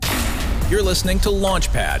You're listening to Launch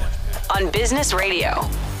Pad on Business Radio.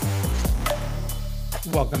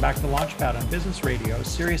 Welcome back to Launch Pad on Business Radio,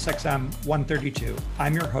 SiriusXM 132.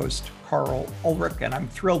 I'm your host, Carl Ulrich, and I'm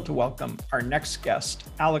thrilled to welcome our next guest,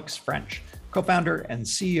 Alex French, co-founder and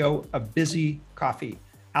CEO of Bizzy Coffee.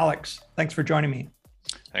 Alex, thanks for joining me.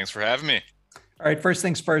 Thanks for having me. All right, first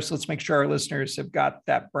things first, let's make sure our listeners have got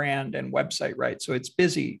that brand and website right. So it's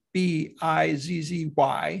Bizzy,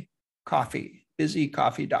 B-I-Z-Z-Y, coffee,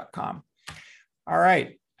 bizzycoffee.com. All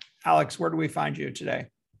right, Alex, where do we find you today?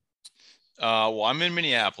 Well, I'm in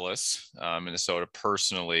Minneapolis, Minnesota,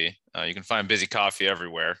 personally. You can find Bizzy Coffee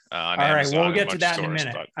everywhere. On All right, Amazon we'll get to that stores, in a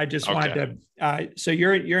minute. but, I just okay. wanted to. So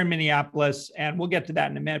you're in Minneapolis, and we'll get to that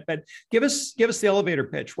in a minute. But give us the elevator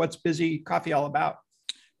pitch. What's Bizzy Coffee all about?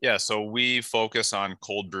 Yeah, so we focus on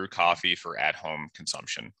cold brew coffee for at-home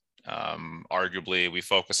consumption. Arguably, we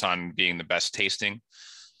focus on being the best tasting.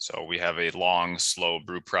 So we have a long, slow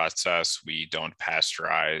brew process. We don't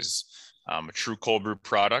pasteurize. A true cold brew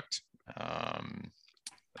product.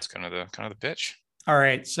 That's kind of the pitch. All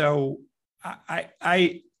right. So I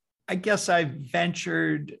guess I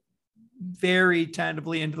ventured very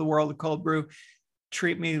tentatively into the world of cold brew.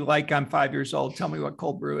 Treat me like I'm 5 years old. Tell me what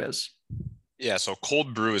cold brew is. Yeah, so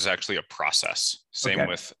cold brew is actually a process. Same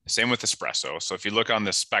with espresso. So if you look on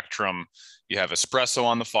the spectrum, you have espresso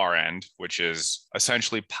on the far end, which is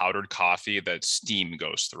essentially powdered coffee that steam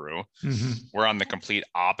goes through. Mm-hmm. We're on the complete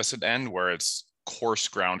opposite end, where it's coarse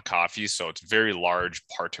ground coffee. So it's very large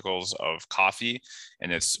particles of coffee,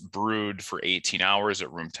 and it's brewed for 18 hours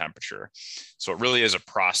at room temperature. So it really is a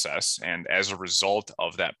process. And as a result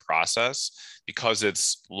of that process, because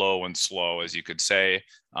it's low and slow, as you could say,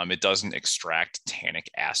 it doesn't extract tannic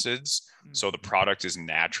acids. So the product is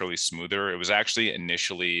naturally smoother. It was actually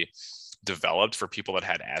initially developed for people that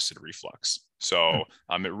had acid reflux. So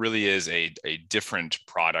it really is a different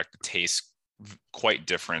product. It tastes quite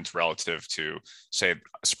different relative to, say,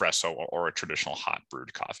 espresso or a traditional hot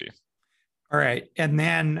brewed coffee. All right. And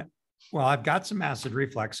then, well, I've got some acid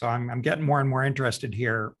reflux, so I'm getting more and more interested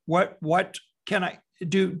here. What can I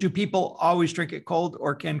do? Do people always drink it cold,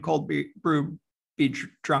 or can cold brew be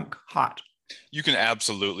drunk hot? You can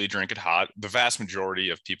absolutely drink it hot. The vast majority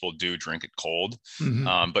of people do drink it cold.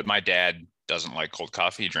 Mm-hmm. But my dad doesn't like cold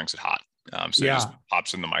coffee. He drinks it hot. So it just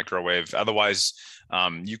pops in the microwave. Otherwise,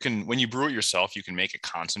 you can, when you brew it yourself, you can make a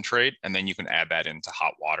concentrate, and then you can add that into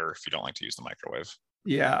hot water if you don't like to use the microwave.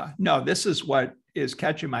 Yeah. No, this is what is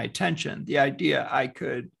catching my attention. The idea I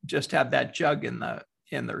could just have that jug in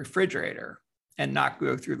the refrigerator and not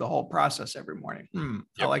go through the whole process every morning. Yep.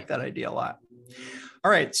 I like that idea a lot. All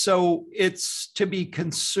right. So it's to be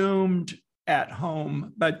consumed at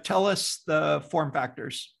home, but tell us the form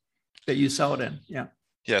factors that you sell it in.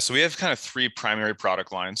 Yeah. So we have kind of three primary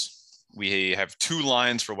product lines. We have two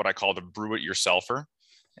lines for what I call the brew it yourselfer.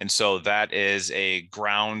 And so that is a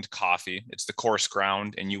ground coffee. It's the coarse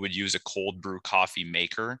ground, and you would use a cold brew coffee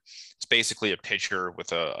maker. It's basically a pitcher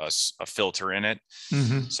with a filter in it.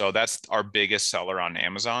 Mm-hmm. So that's our biggest seller on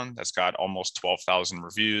Amazon. That's got almost 12,000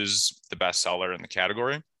 reviews, the best seller in the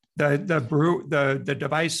category. The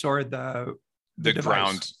device, or the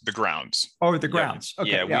grounds. Oh, the grounds.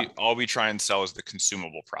 Yeah. Okay. Yeah. We try and sell is the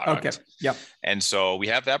consumable product. Okay. Yep. And so we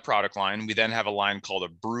have that product line. We then have a line called a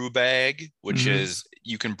brew bag, which is,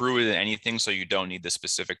 you can brew it in anything, so you don't need the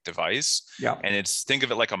specific device. Yeah. And think of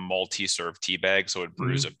it like a multi-serve tea bag. So it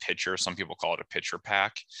brews a pitcher. Some people call it a pitcher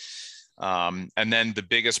pack. And then the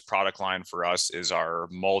biggest product line for us is our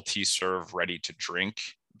multi-serve ready to drink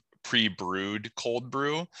pre-brewed cold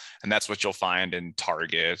brew, and that's what you'll find in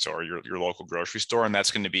Target or your local grocery store, and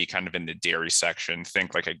that's going to be kind of in the dairy section.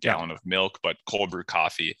 Think like a gallon of milk, but cold brew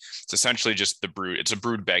coffee. It's essentially just it's a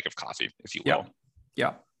brewed bag of coffee, if you will.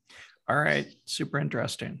 Yeah. All right, super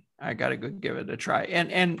interesting. I got to go give it a try.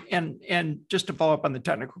 And just to follow up on the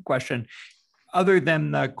technical question, other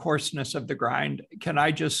than the coarseness of the grind, can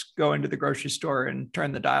I just go into the grocery store and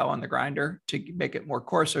turn the dial on the grinder to make it more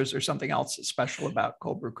coarse, or is there something else that's special about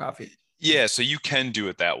cold brew coffee? Yeah, so you can do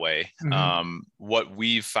it that way. Mm-hmm. What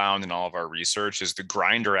we've found in all of our research is the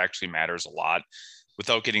grinder actually matters a lot.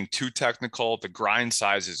 Without getting too technical, the grind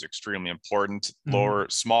size is extremely important.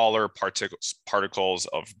 Smaller particles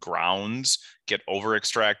of grounds get over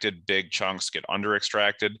extracted, big chunks get under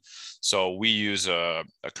extracted. So we use a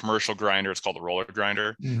commercial grinder. It's called a roller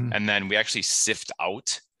grinder. And then we actually sift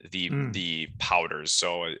out the powders.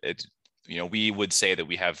 So we would say that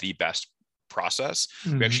we have the best process.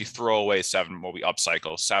 We actually throw away we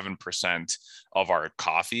upcycle 7% of our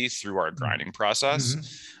coffee through our grinding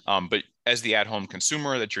process. But as the at-home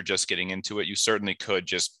consumer that you're just getting into it, you certainly could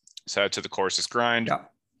just set it to the coarsest grind,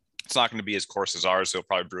 It's not going to be as coarse as ours. So you'll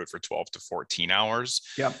probably brew it for 12 to 14 hours.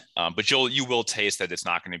 Yeah. But you will taste that it's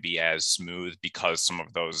not going to be as smooth because some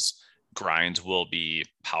of those grinds will be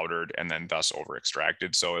powdered and then thus over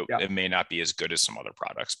extracted. So it may not be as good as some other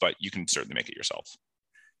products, but you can certainly make it yourself.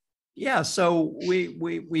 Yeah, so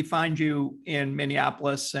we find you in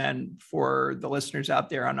Minneapolis, and for the listeners out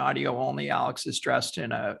there on audio only, Alex is dressed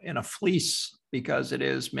in a fleece because it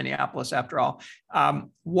is Minneapolis after all.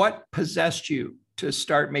 What possessed you to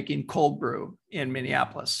start making cold brew in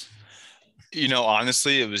Minneapolis?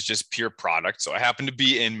 Honestly, it was just pure product. So I happen to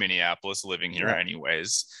be in Minneapolis, living here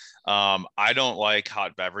anyways. I don't like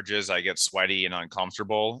hot beverages. I get sweaty and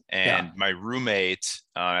uncomfortable. And my roommate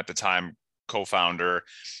at the time, co-founder,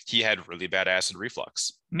 he had really bad acid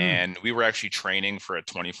reflux. And we were actually training for a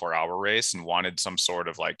 24-hour race and wanted some sort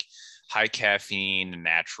of like high caffeine,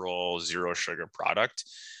 natural, zero sugar product.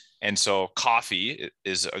 And so coffee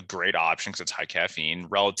is a great option because it's high caffeine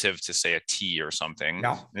relative to, say, a tea or something.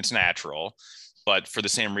 It's natural. But for the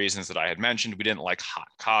same reasons that I had mentioned, we didn't like hot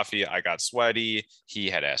coffee. I got sweaty. He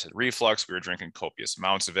had acid reflux. We were drinking copious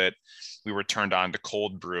amounts of it. We were turned on to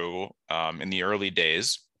cold brew in the early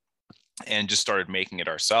days and just started making it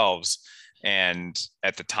ourselves. And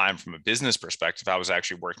at the time, from a business perspective, I was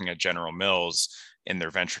actually working at General Mills in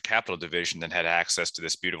their venture capital division that had access to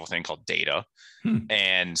this beautiful thing called data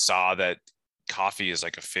and saw that coffee is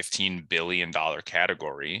like a $15 billion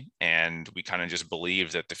category. And we kind of just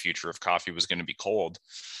believed that the future of coffee was going to be cold.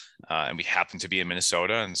 And we happened to be in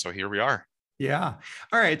Minnesota. And so here we are. Yeah.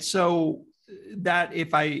 All right. So that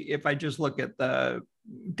if I just look at the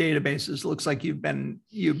databases, looks like you've been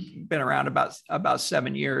around about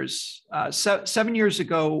 7 years. 7 years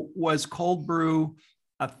ago, was cold brew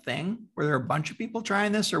a thing? Were there a bunch of people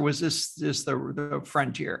trying this, or was this the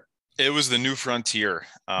frontier? It was the new frontier.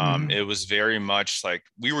 It was very much like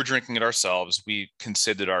we were drinking it ourselves. We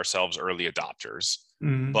considered ourselves early adopters.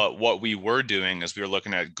 But what we were doing is we were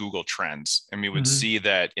looking at Google Trends, and we would see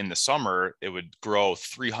that in the summer, it would grow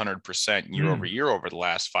 300% year over year over the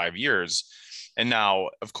last 5 years. And now,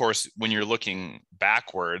 of course, when you're looking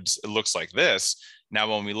backwards, it looks like this. Now,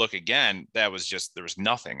 when we look again, there was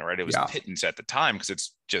nothing, right? It was pittance at the time because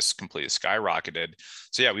it's just completely skyrocketed.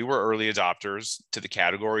 So yeah, we were early adopters to the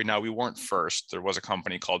category. Now, we weren't first. There was a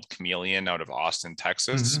company called Chameleon out of Austin,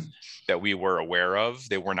 Texas, that we were aware of.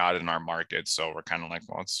 They were not in our market. So we're kind of like,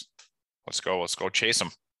 well, let's go chase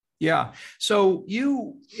them. Yeah. So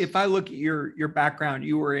if I look at your background,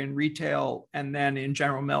 you were in retail and then in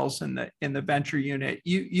General Mills in the venture unit.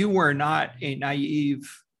 You were not a naive.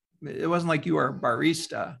 It wasn't like you were a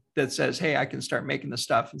barista that says, "Hey, I can start making the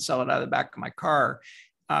stuff and sell it out of the back of my car."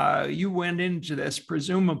 You went into this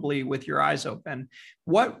presumably with your eyes open.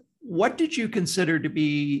 What did you consider to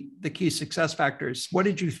be the key success factors? What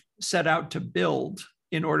did you set out to build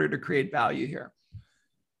in order to create value here?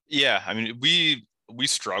 Yeah, I mean, we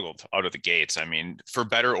struggled out of the gates. I mean, for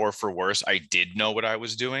better or for worse, I did know what I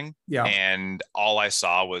was doing. Yeah. And all I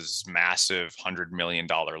saw was massive $100 million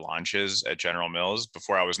launches at General Mills.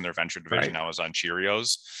 Before I was in their venture division, I was on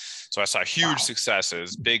Cheerios. So I saw huge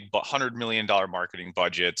successes, big $100 million marketing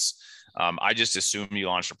budgets. I just assumed you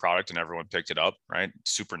launched a product and everyone picked it up, right?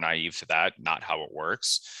 Super naive to that, not how it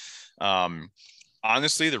works.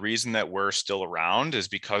 Honestly, the reason that we're still around is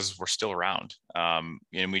because we're still around,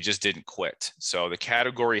 and we just didn't quit. So the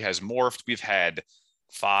category has morphed. We've had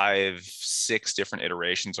 5, 6 different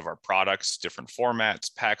iterations of our products, different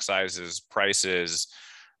formats, pack sizes, prices.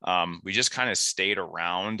 We just kind of stayed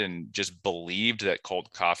around and just believed that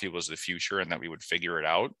cold coffee was the future and that we would figure it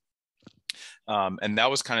out. And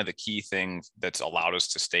that was kind of the key thing that's allowed us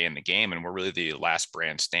to stay in the game. And we're really the last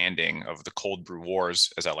brand standing of the cold brew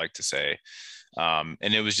wars, as I like to say. And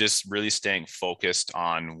it was just really staying focused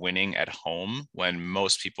on winning at home when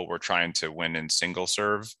most people were trying to win in single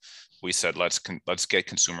serve. We said, let's get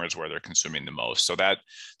consumers where they're consuming the most. So that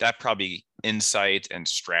probably insight and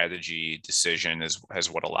strategy decision has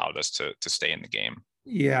what allowed us to stay in the game.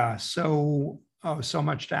 Yeah. So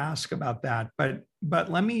much to ask about that. But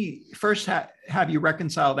let me first have you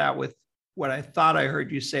reconcile that with what I thought I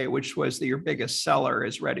heard you say, which was that your biggest seller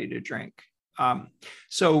is ready to drink.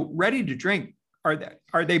 So ready to drink,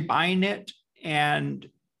 are they buying it and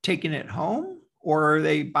taking it home, or are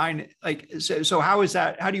they buying it so how is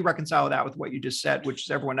that? How do you reconcile that with what you just said, which is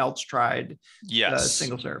everyone else tried? Yes.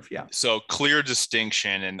 Single serve. Yeah. So clear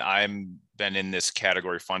distinction. And I'm been in this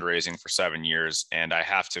category fundraising for 7 years, and I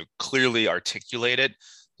have to clearly articulate it.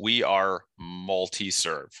 We are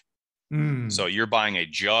multi-serve. So you're buying a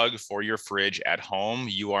jug for your fridge at home.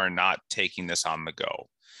 You are not taking this on the go.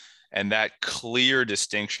 And that clear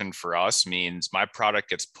distinction for us means my product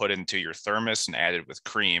gets put into your thermos and added with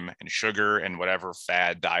cream and sugar and whatever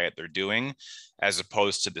fad diet they're doing, as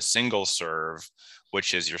opposed to the single serve,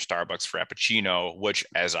 which is your Starbucks Frappuccino, which,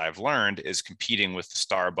 as I've learned, is competing with the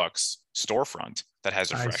Starbucks storefront that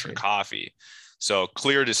has a fresher coffee. So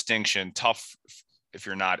clear distinction, tough if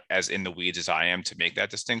you're not as in the weeds as I am to make that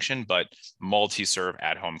distinction, but multi-serve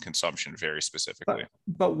at-home consumption very specifically.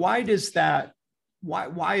 But why does that?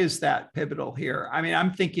 Why is that pivotal here? I mean,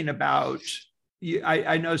 I'm thinking about,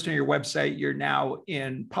 I noticed on your website, you're now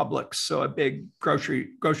in Publix, so a big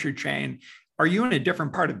grocery chain. Are you in a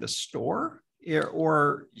different part of the store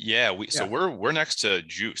or? Yeah, so we're next to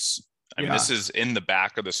juice. I mean, this is in the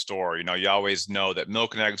back of the store. You know, you always know that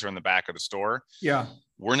milk and eggs are in the back of the store. Yeah.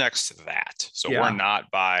 We're next to that. So we're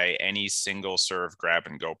not by any single serve grab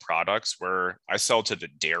and go products. I sell to the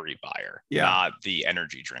dairy buyer, not the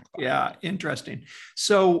energy drink buyer. Yeah, interesting.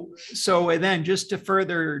 So and then just to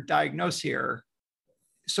further diagnose here,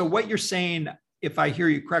 so what you're saying, if I hear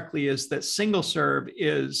you correctly, is that single serve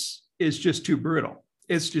is just too brutal.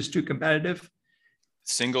 It's just too competitive.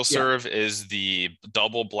 Single serve is the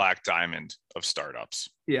double black diamond of startups.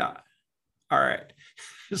 Yeah. All right.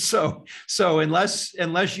 So unless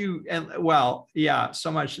you,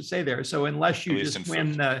 so much to say there. So unless you just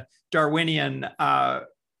win the Darwinian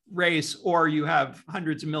race, or you have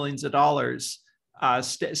hundreds of millions of dollars,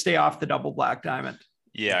 stay off the double black diamond.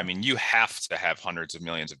 Yeah, I mean, you have to have hundreds of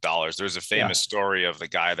millions of dollars. There's a famous story of the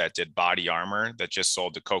guy that did body armor that just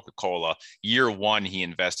sold to Coca-Cola. Year one, he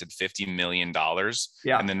invested $50 million.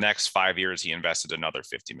 Yeah. And the next 5 years, he invested another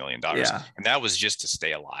 $50 million. Yeah. And that was just to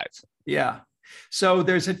stay alive. Yeah. So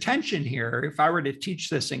there's a tension here. If I were to teach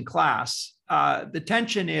this in class, the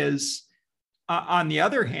tension is, on the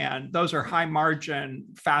other hand, those are high margin,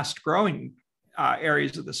 fast growing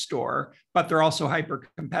areas of the store, but they're also hyper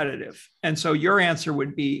competitive. And so your answer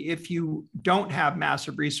would be, if you don't have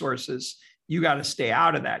massive resources, you got to stay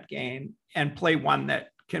out of that game and play one that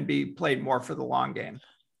can be played more for the long game.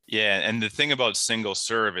 Yeah. And the thing about single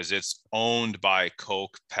serve is it's owned by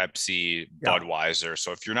Coke, Pepsi, Budweiser.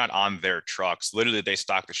 So if you're not on their trucks, literally they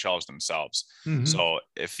stock the shelves themselves. Mm-hmm. So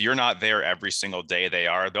if you're not there every single day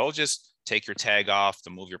they'll just take your tag off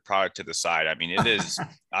to move your product to the side. I mean, it is,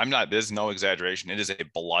 there's no exaggeration. It is a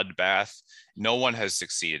bloodbath. No one has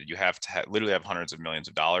succeeded. You have to literally have hundreds of millions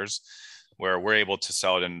of dollars, where we're able to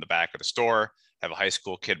sell it in the back of the store, have a high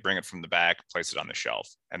school kid bring it from the back, place it on the shelf.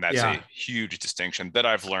 And that's a huge distinction that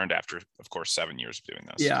I've learned after, of course, 7 years of doing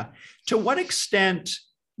this. Yeah. To what extent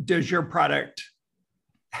does your product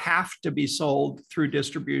have to be sold through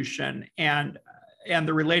distribution? And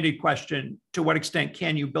the related question, to what extent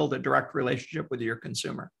can you build a direct relationship with your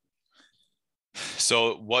consumer?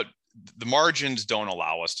 So what the margins don't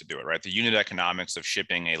allow us to do it, right? The unit economics of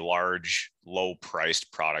shipping a large, low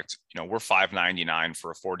priced product, we're $5.99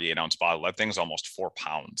 for a 48 ounce bottle. That thing's almost 4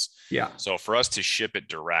 pounds. Yeah. So for us to ship it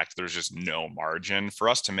direct, there's just no margin. For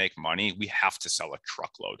us to make money, we have to sell a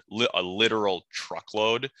truckload, a literal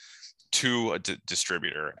truckload to a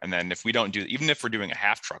distributor. And then if we don't do, even if we're doing a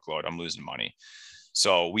half truckload, I'm losing money.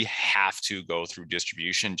 So we have to go through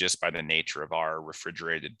distribution just by the nature of our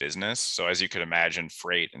refrigerated business. So as you could imagine,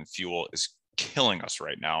 freight and fuel is killing us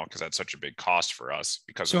right now because that's such a big cost for us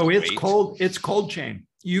because of the weight. It's cold chain.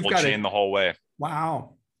 You've got chain the whole way.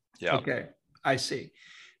 Wow. Yeah. Okay. I see.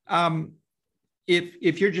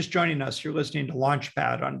 If you're just joining us, you're listening to Launch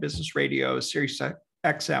Pad on Business Radio, SiriusXM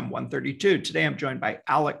 132. Today, I'm joined by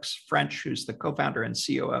Alex French, who's the co-founder and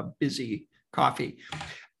CEO of Bizzy Coffee.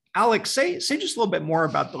 Alex, say just a little bit more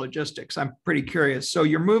about the logistics. I'm pretty curious. So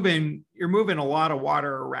you're moving a lot of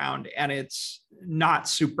water around, and it's not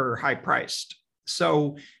super high priced.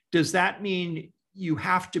 So does that mean you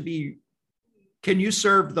have to be? Can you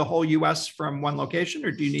serve the whole U.S. from one location, or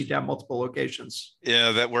do you need to have multiple locations?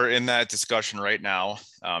 Yeah, that we're in that discussion right now.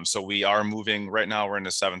 So we are moving right now. We're in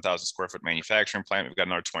a 7,000 square foot manufacturing plant. We've got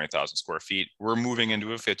another 20,000 square feet. We're moving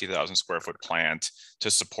into a 50,000 square foot plant to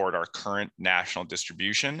support our current national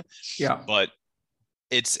distribution. Yeah, but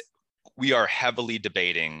we are heavily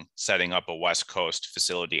debating setting up a West Coast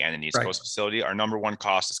facility and an East Coast facility. Our number one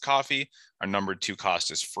cost is coffee. Our number two cost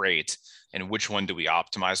is freight. And which one do we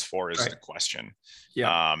optimize for is the question.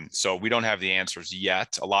 Yeah. So we don't have the answers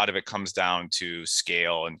yet. A lot of it comes down to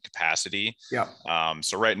scale and capacity. Yeah.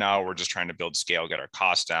 So right now we're just trying to build scale, get our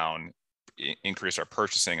costs down, increase our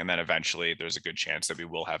purchasing, and then eventually there's a good chance that we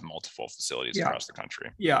will have multiple facilities across the country.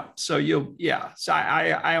 Yeah. So So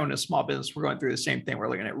I own a small business. We're going through the same thing. We're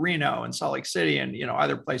looking at Reno and Salt Lake City and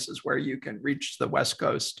other places where you can reach the West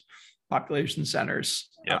Coast population centers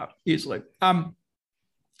easily.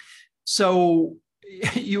 So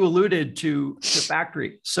you alluded to the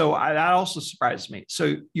factory. So that also surprised me.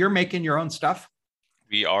 So you're making your own stuff?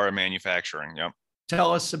 We are manufacturing. Yep.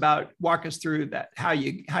 Walk us through that, how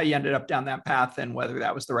you ended up down that path and whether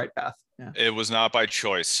that was the right path. Yeah. It was not by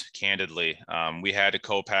choice, candidly. We had a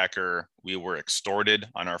co-packer. We were extorted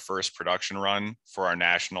on our first production run for our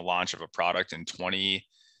national launch of a product in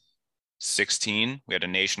 2016. We had a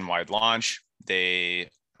nationwide launch. They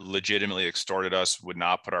legitimately extorted us, would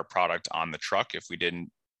not put our product on the truck if we didn't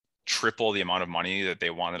triple the amount of money that they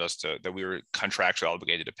wanted us to, that we were contractually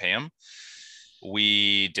obligated to pay them.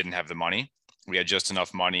 We didn't have the money. We had just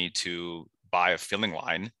enough money to buy a filling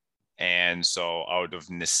line. And so out of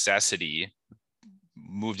necessity,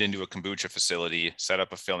 moved into a kombucha facility, set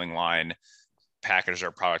up a filling line, packaged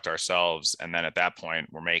our product ourselves. And then at that point,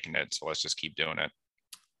 we're making it. So let's just keep doing it.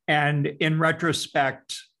 And in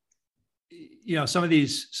retrospect, some of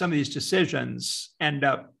these decisions end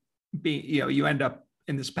up being, you end up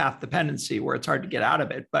in this path dependency where it's hard to get out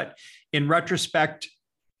of it. But in retrospect,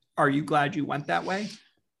 are you glad you went that way?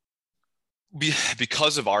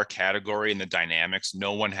 Because of our category and the dynamics,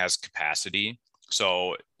 no one has capacity.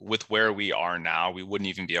 So with where we are now, we wouldn't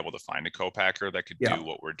even be able to find a co-packer that could do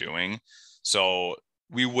what we're doing. So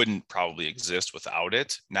we wouldn't probably exist without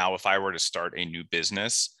it. Now, if I were to start a new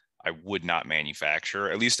business, I would not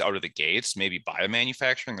manufacture, at least out of the gates, maybe buy a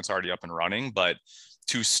manufacturing that's already up and running. But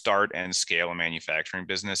to start and scale a manufacturing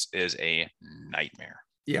business is a nightmare.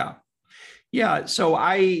 Yeah. Yeah. So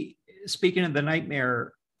speaking of the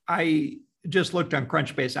nightmare, I just looked on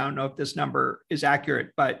Crunchbase. I don't know if this number is accurate,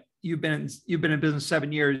 but you've been in business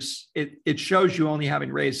 7 years. It shows you only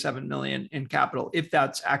having raised $7 million in capital. If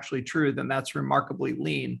that's actually true, then that's remarkably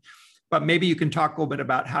lean. But maybe you can talk a little bit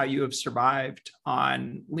about how you have survived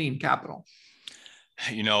on lean capital.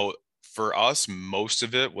 For us, most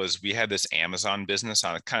of it was we had this Amazon business.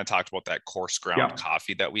 I kind of talked about that coarse ground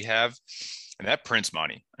coffee that we have, and that prints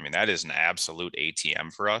money. I mean, that is an absolute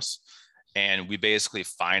ATM for us. And we basically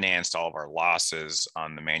financed all of our losses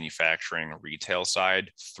on the manufacturing retail side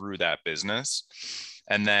through that business.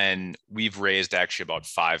 And then we've raised actually about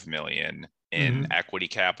 5 million in equity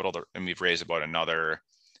capital, and we've raised about another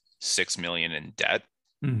 6 million in debt.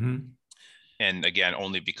 And again,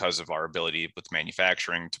 only because of our ability with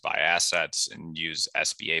manufacturing to buy assets and use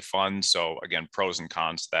SBA funds. So again, pros and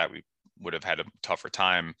cons to that. We would have had a tougher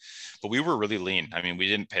time, but we were really lean. I mean, we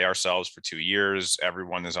didn't pay ourselves for 2 years.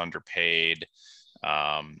 Everyone is underpaid.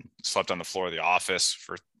 Slept on the floor of the office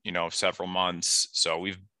for, several months. So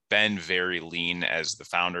we've been very lean as the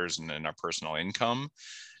founders and in our personal income.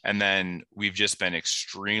 And then we've just been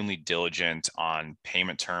extremely diligent on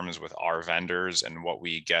payment terms with our vendors and what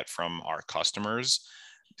we get from our customers,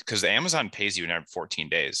 because Amazon pays you in 14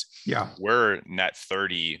 days. Yeah. We're net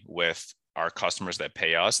 30 with our customers that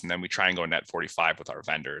pay us. And then we try and go net 45 with our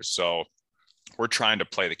vendors. So we're trying to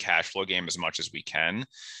play the cash flow game as much as we can.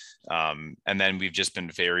 And then we've just been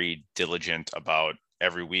very diligent about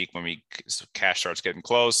every week when cash starts getting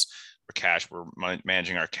close, we're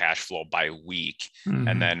managing our cash flow by week,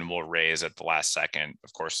 and then we'll raise at the last second.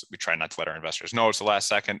 Of course, we try not to let our investors know it's the last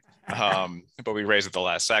second, but we raise at the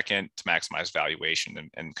last second to maximize valuation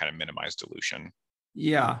and kind of minimize dilution.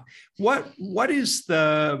 Yeah. What is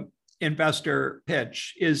the investor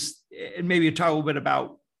pitch? And maybe you talk a little bit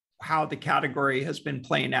about how the category has been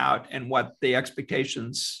playing out and what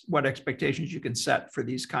expectations you can set for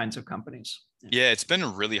these kinds of companies. Yeah, it's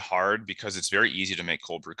been really hard because it's very easy to make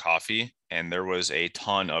cold brew coffee. And there was a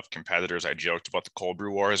ton of competitors. I joked about the cold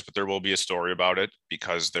brew wars, but there will be a story about it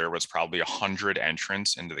because there was probably 100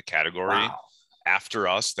 entrants into the category after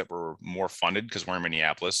us that were more funded because we're in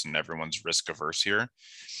Minneapolis and everyone's risk averse here.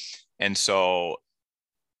 And so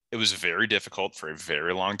it was very difficult for a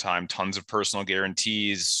very long time, tons of personal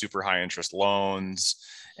guarantees, super high interest loans.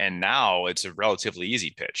 And now it's a relatively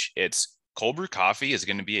easy pitch. It's cold brew coffee is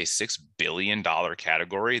going to be a $6 billion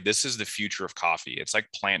category. This is the future of coffee. It's like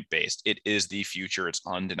plant-based. It is the future. It's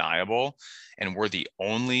undeniable. And we're the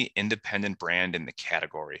only independent brand in the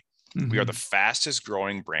category. We are the fastest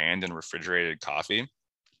growing brand in refrigerated coffee.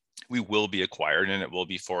 We will be acquired, and it will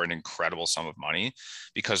be for an incredible sum of money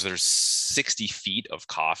because there's 60 feet of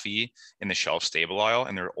coffee in the shelf stable aisle,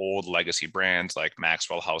 and they're old legacy brands like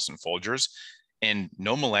Maxwell House and Folgers. And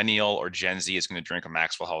no millennial or Gen Z is going to drink a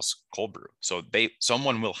Maxwell House cold brew. So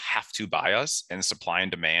someone will have to buy us, and supply and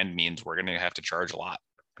demand means we're going to have to charge a lot.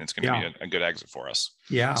 And it's going to be a good exit for us.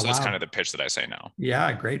 Yeah. So that's kind of the pitch that I say now.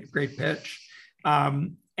 Yeah. Great pitch.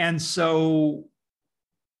 And so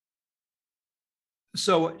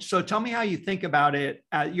tell me how you think about it.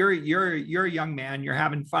 You're a young man, you're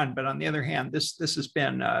having fun, but on the other hand, this has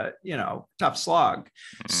been tough slog.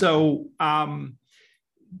 So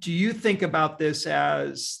do you think about this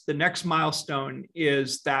as the next milestone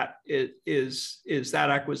is that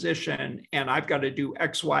acquisition, and I've got to do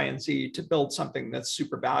X, Y, and Z to build something that's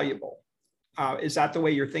super valuable? Is that the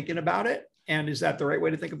way you're thinking about it? And is that the right way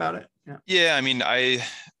to think about it? Yeah, I mean,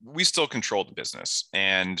 we still control the business.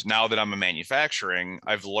 And now that I'm a manufacturing,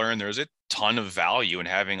 I've learned there's a ton of value in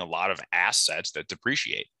having a lot of assets that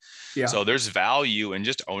depreciate. Yeah. So there's value in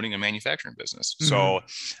just owning a manufacturing business. Mm-hmm. So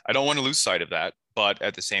I don't want to lose sight of that. But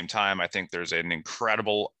at the same time, I think there's an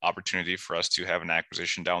incredible opportunity for us to have an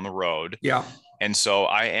acquisition down the road. Yeah. And so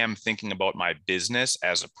I am thinking about my business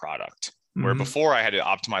as a product, where before I had to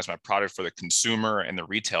optimize my product for the consumer and the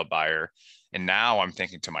retail buyer. And now I'm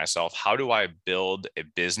thinking to myself, how do I build a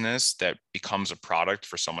business that becomes a product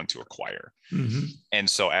for someone to acquire? Mm-hmm. And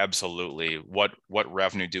so absolutely, what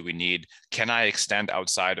revenue do we need? Can I extend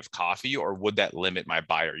outside of coffee, or would that limit my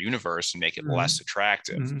buyer universe and make it less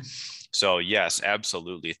attractive? Mm-hmm. So yes,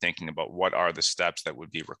 absolutely thinking about what are the steps that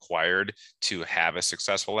would be required to have a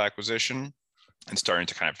successful acquisition, and starting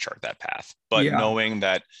to kind of chart that path, but knowing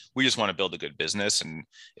that we just want to build a good business. And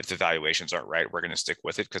if the valuations aren't right, we're going to stick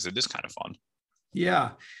with it because it is kind of fun.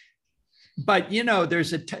 Yeah. But,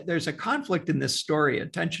 there's a conflict in this story, a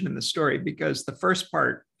tension in the story, because the first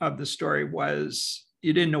part of the story was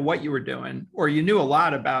you didn't know what you were doing, or you knew a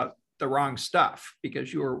lot about the wrong stuff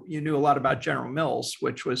because you knew a lot about General Mills,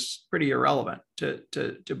 which was pretty irrelevant to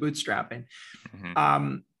bootstrapping.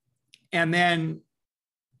 Mm-hmm.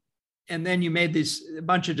 And then you made a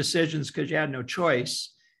bunch of decisions because you had no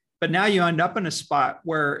choice. But now you end up in a spot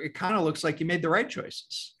where it kind of looks like you made the right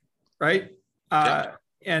choices, right?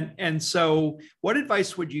 And so what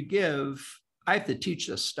advice would you give? I have to teach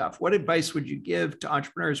this stuff. What advice would you give to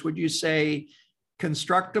entrepreneurs? Would you say,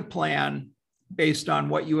 construct a plan based on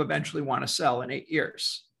what you eventually want to sell in 8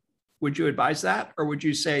 years? Would you advise that? Or would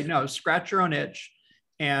you say, no, scratch your own itch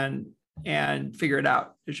and figure it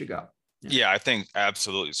out as you go? Yeah, I think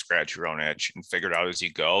absolutely scratch your own itch and figure it out as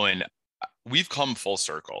you go. And we've come full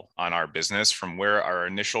circle on our business from where our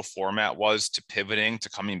initial format was to pivoting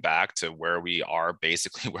to coming back to where we are,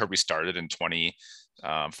 basically where we started in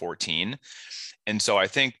 2014. And so I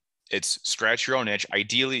think it's scratch your own itch.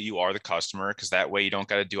 Ideally, you are the customer, because that way you don't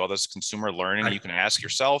got to do all this consumer learning. Right. You can ask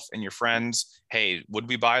yourself and your friends, hey, would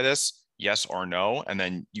we buy this? Yes or no? And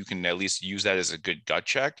then you can at least use that as a good gut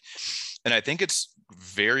check. And I think it's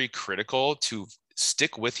very critical to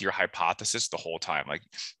stick with your hypothesis the whole time. Like,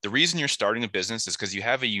 the reason you're starting a business is because you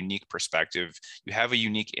have a unique perspective, you have a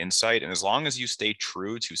unique insight. And as long as you stay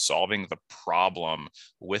true to solving the problem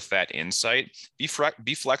with that insight, be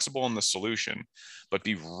flexible in the solution, but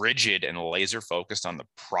be rigid and laser focused on the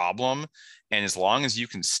problem. And as long as you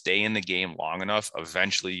can stay in the game long enough,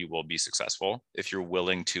 eventually you will be successful if you're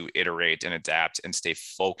willing to iterate and adapt and stay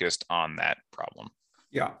focused on that problem.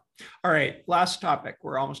 Yeah. All right. Last topic.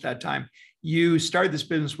 We're almost out of time. You started this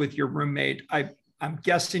business with your roommate. I'm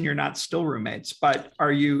guessing you're not still roommates, but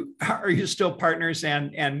are you still partners?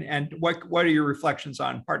 And what are your reflections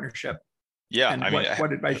on partnership? Yeah. And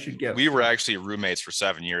what advice you'd give? We were actually roommates for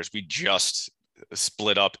 7 years. We just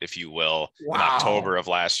split up, if you will, in October of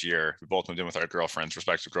last year. We both moved in with our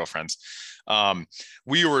respective girlfriends.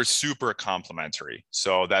 We were super complementary.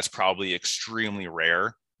 So that's probably extremely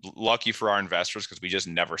rare. Lucky for our investors, because we just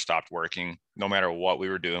never stopped working. No matter what we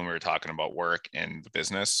were doing, we were talking about work and the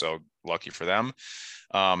business. So lucky for them.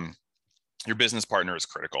 Your business partner is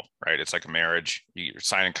critical, right? It's like a marriage. You're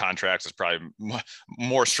signing contracts is probably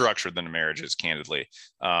more structured than a marriage is, candidly,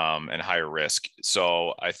 and higher risk.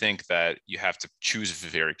 So I think that you have to choose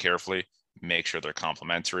very carefully, make sure they're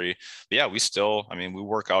complementary. But yeah, we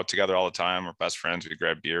work out together all the time. We're best friends. We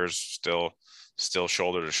grab beers, still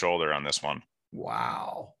shoulder to shoulder on this one.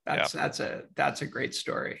 Wow. That's a great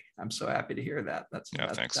story. I'm so happy to hear that.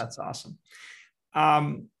 Thanks. That's awesome.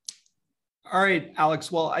 All right,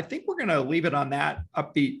 Alex. Well, I think we're going to leave it on that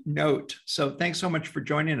upbeat note. So thanks so much for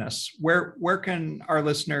joining us. Where can our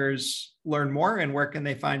listeners learn more, and where can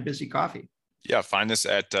they find Bizzy Coffee? Yeah, find us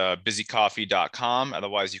at bizzycoffee.com.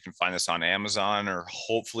 Otherwise, you can find us on Amazon, or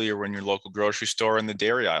hopefully you're in your local grocery store in the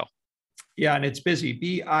dairy aisle. Yeah, and it's Bizzy,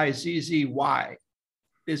 Bizzy,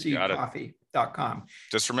 bizzycoffee.com.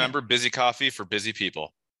 Just remember, Bizzy Coffee for busy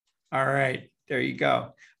people. All right, there you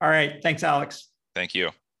go. All right, thanks, Alex. Thank you.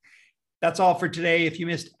 That's all for today. If you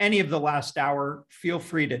missed any of the last hour, feel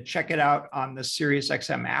free to check it out on the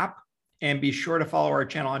SiriusXM app, and be sure to follow our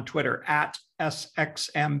channel on Twitter at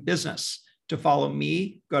SXM Business. To follow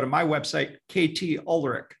me, go to my website,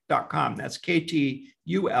 ktulrich.com. That's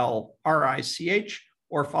KTULRICH,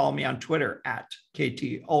 or follow me on Twitter at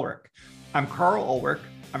KTUlrich. I'm Carl Ulrich,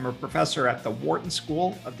 I'm a professor at the Wharton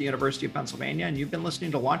School of the University of Pennsylvania, and you've been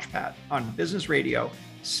listening to Launch Pad on Business Radio,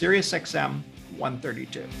 SiriusXM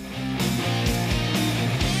 132.